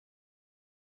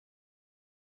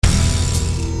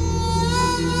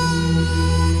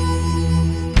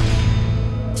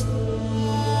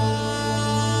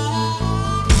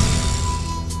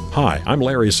Hi, I'm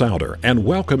Larry Souder, and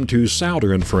welcome to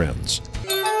Souder and Friends.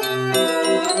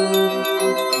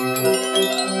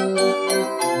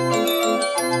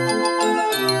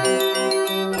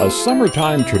 A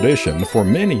summertime tradition for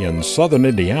many in southern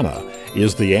Indiana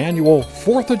is the annual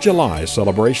 4th of July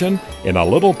celebration in a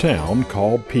little town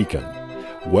called Pekin.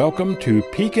 Welcome to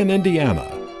Pekin, Indiana,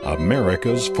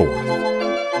 America's 4th.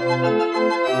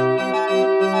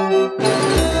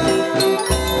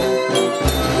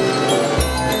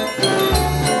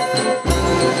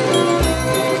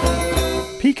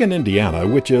 Pekin, Indiana,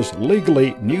 which is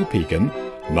legally New Pekin,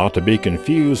 not to be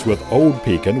confused with Old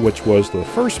Pekin, which was the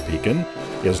first Pekin,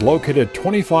 is located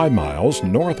 25 miles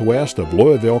northwest of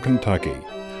Louisville, Kentucky.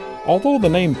 Although the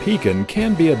name Pekin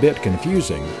can be a bit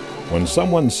confusing, when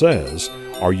someone says,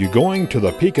 "Are you going to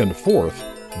the Pekin 4th?"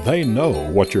 they know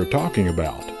what you're talking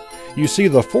about. You see,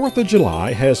 the 4th of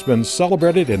July has been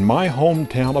celebrated in my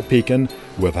hometown of Pekin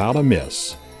without a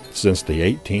miss since the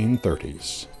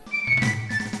 1830s.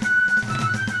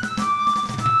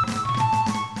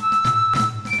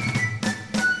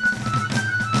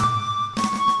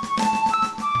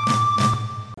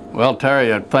 Well,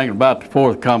 Terry, I'm thinking about the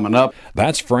 4th coming up.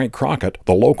 That's Frank Crockett,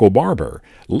 the local barber.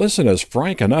 Listen as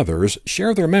Frank and others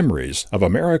share their memories of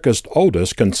America's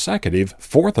oldest consecutive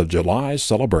 4th of July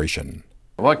celebration.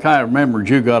 What kind of memories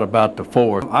you got about the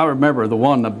 4th? I remember the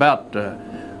one about the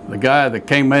guy that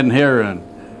came in here and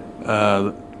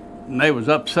they was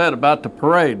upset about the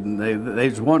parade, and they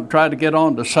just tried to get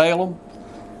on to Salem,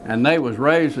 and they was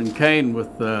raising Cain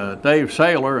with Dave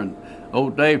Saylor, and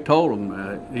old Dave told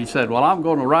him, he said, "Well, I'm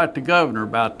going to write the governor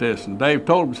about this." And Dave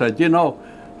told him, said, "You know,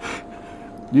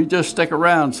 you just stick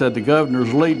around," said, "the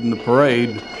governor's leading the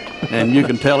parade, and you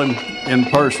can tell him in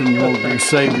person you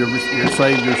save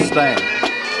your stand."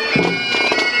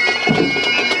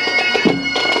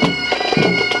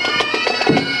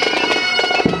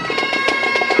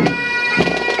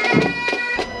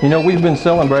 You know, we've been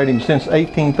celebrating since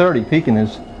 1830. Pekin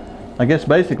is, I guess,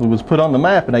 basically was put on the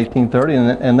map in 1830,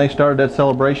 and they started that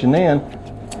celebration then,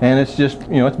 and it's just,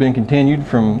 you know, it's been continued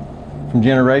from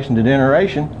generation to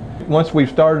generation. Once we've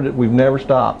started it, we've never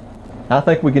stopped. I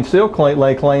think we can still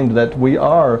lay claim that we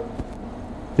are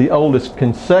the oldest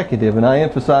consecutive, and I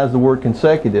emphasize the word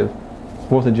consecutive,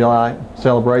 4th of July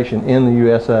celebration in the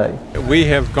USA. We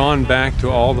have gone back to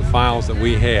all the files that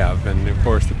we have, and of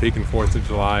course the Pekin 4th of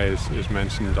July is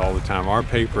mentioned all the time. Our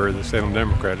paper, the Salem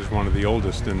Democrat, is one of the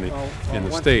oldest in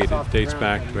the state. It dates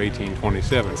back to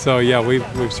 1827. So yeah, we've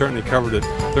certainly covered it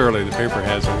thoroughly. The paper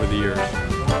has over the years.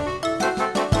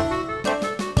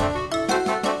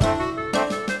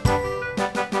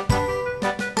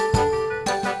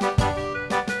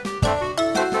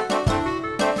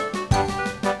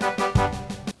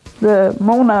 The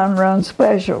Monon runs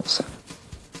specials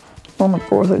on the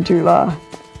 4th of July,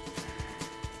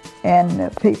 and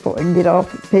people can get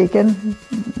off at Pekin.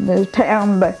 The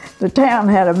town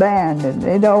had a band, and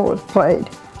it always played.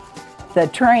 The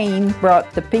train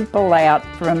brought the people out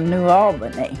from New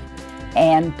Albany,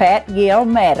 and Pat Gill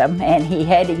met him, and he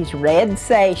had his red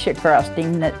sash across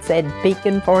him that said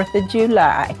Pekin 4th of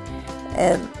July.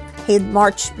 And he'd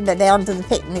march down to the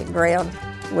picnic ground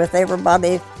with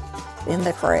everybody in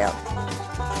the crowd.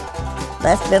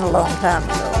 That's been a long time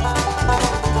ago.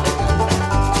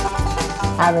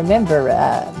 I remember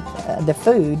the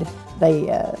food,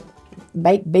 they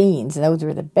baked beans. Those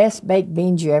were the best baked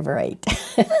beans you ever ate.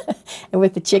 And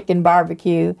with the chicken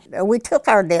barbecue. We took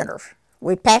our dinners.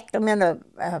 We packed them in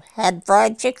had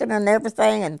fried chicken and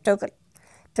everything, and took it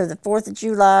to the 4th of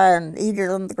July and eat it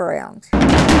on the grounds.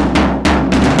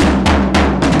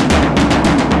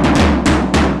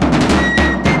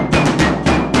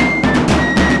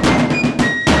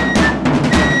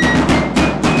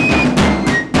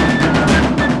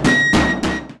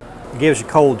 Gives you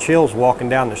cold chills walking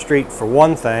down the street, for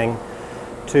one thing.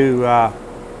 I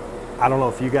don't know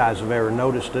if you guys have ever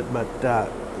noticed it, but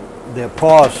the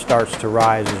applause starts to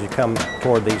rise as you come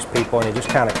toward these people, and it just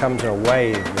kind of comes in a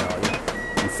wave. You know,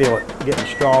 you feel it getting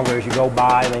stronger as you go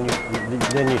by, and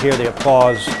then you hear the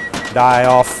applause die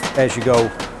off as you go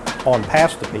on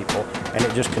past the people, and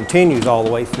it just continues all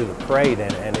the way through the parade,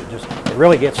 and it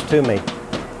really gets to me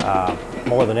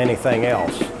more than anything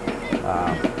else.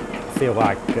 I feel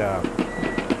like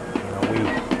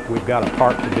we've got a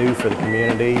part to do for the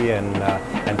community,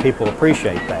 and people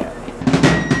appreciate that.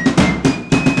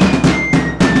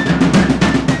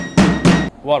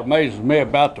 What amazes me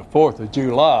about the 4th of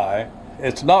July,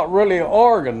 it's not really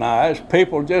organized.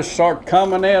 People just start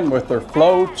coming in with their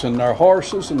floats and their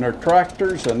horses and their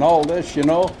tractors and all this, you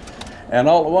know, and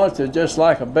all at once it's just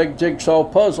like a big jigsaw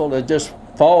puzzle that just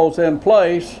falls in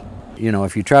place. You know,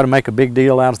 if you try to make a big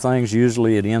deal out of things,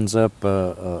 usually it ends up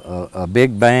a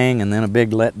big bang and then a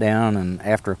big letdown, and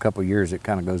after a couple of years it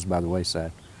kind of goes by the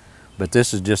wayside. But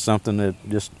this is just something that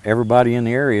just everybody in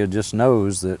the area just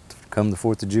knows that come the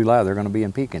 4th of July they're going to be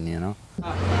in Pekin, you know.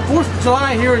 4th of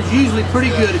July here is usually pretty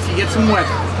good if you get some weather.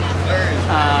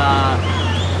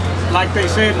 Like they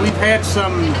said, we've had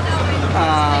some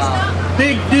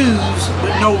big dews,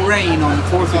 but no rain on the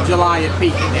 4th of July at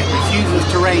Pekin. It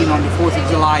refuses to rain on the 4th of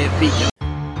July at Pekin.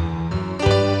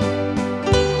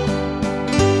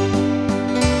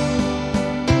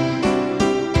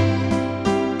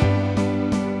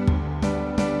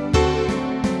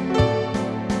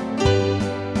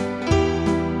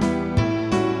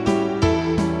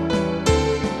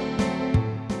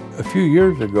 A few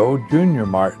years ago, Junior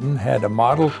Martin had a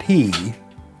Model T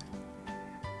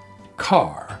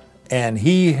car, and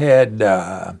he had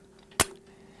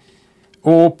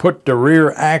put the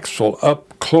rear axle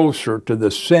up closer to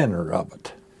the center of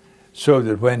it, so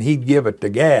that when he'd give it the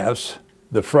gas,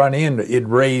 the front end would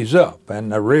raise up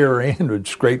and the rear end would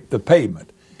scrape the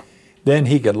pavement. Then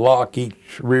he could lock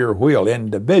each rear wheel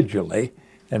individually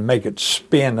and make it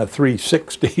spin a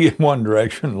 360 in one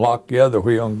direction, lock the other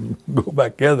wheel, and go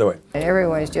back the other way.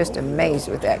 Everyone's just amazed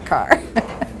with that car.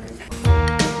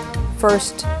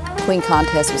 First Queen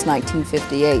contest was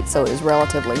 1958, so it was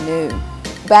relatively new.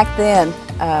 Back then,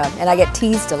 and I get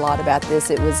teased a lot about this,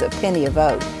 it was a penny a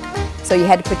vote. So you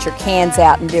had to put your cans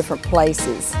out in different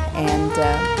places, and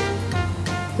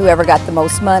whoever got the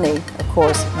most money, of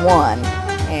course, won.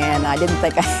 And I didn't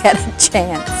think I had a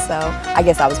chance, so I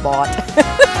guess I was bought.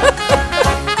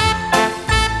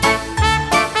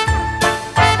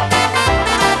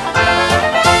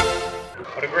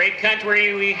 What a great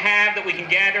country we have that we can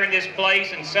gather in this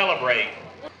place and celebrate.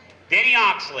 Denny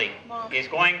Oxley is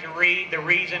going to read the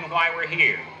reason why we're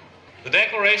here. The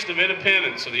Declaration of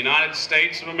Independence of the United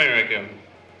States of America.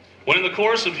 When in the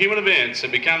course of human events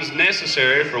it becomes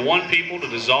necessary for one people to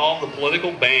dissolve the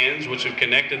political bands which have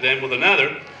connected them with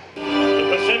another,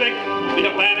 the Pacific, the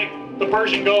Atlantic, the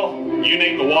Persian Gulf, you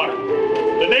name the water.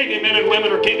 The Navy men and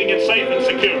women are keeping it safe and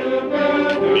secure.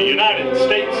 The United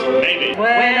States Navy.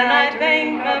 When I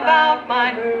think about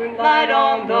my moonlight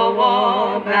on the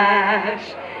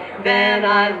Wabash, then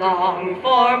I long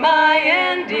for my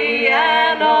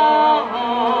Indiana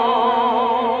home.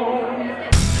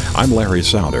 I'm Larry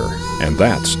Souder, and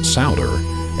that's Souder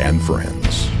and Friends.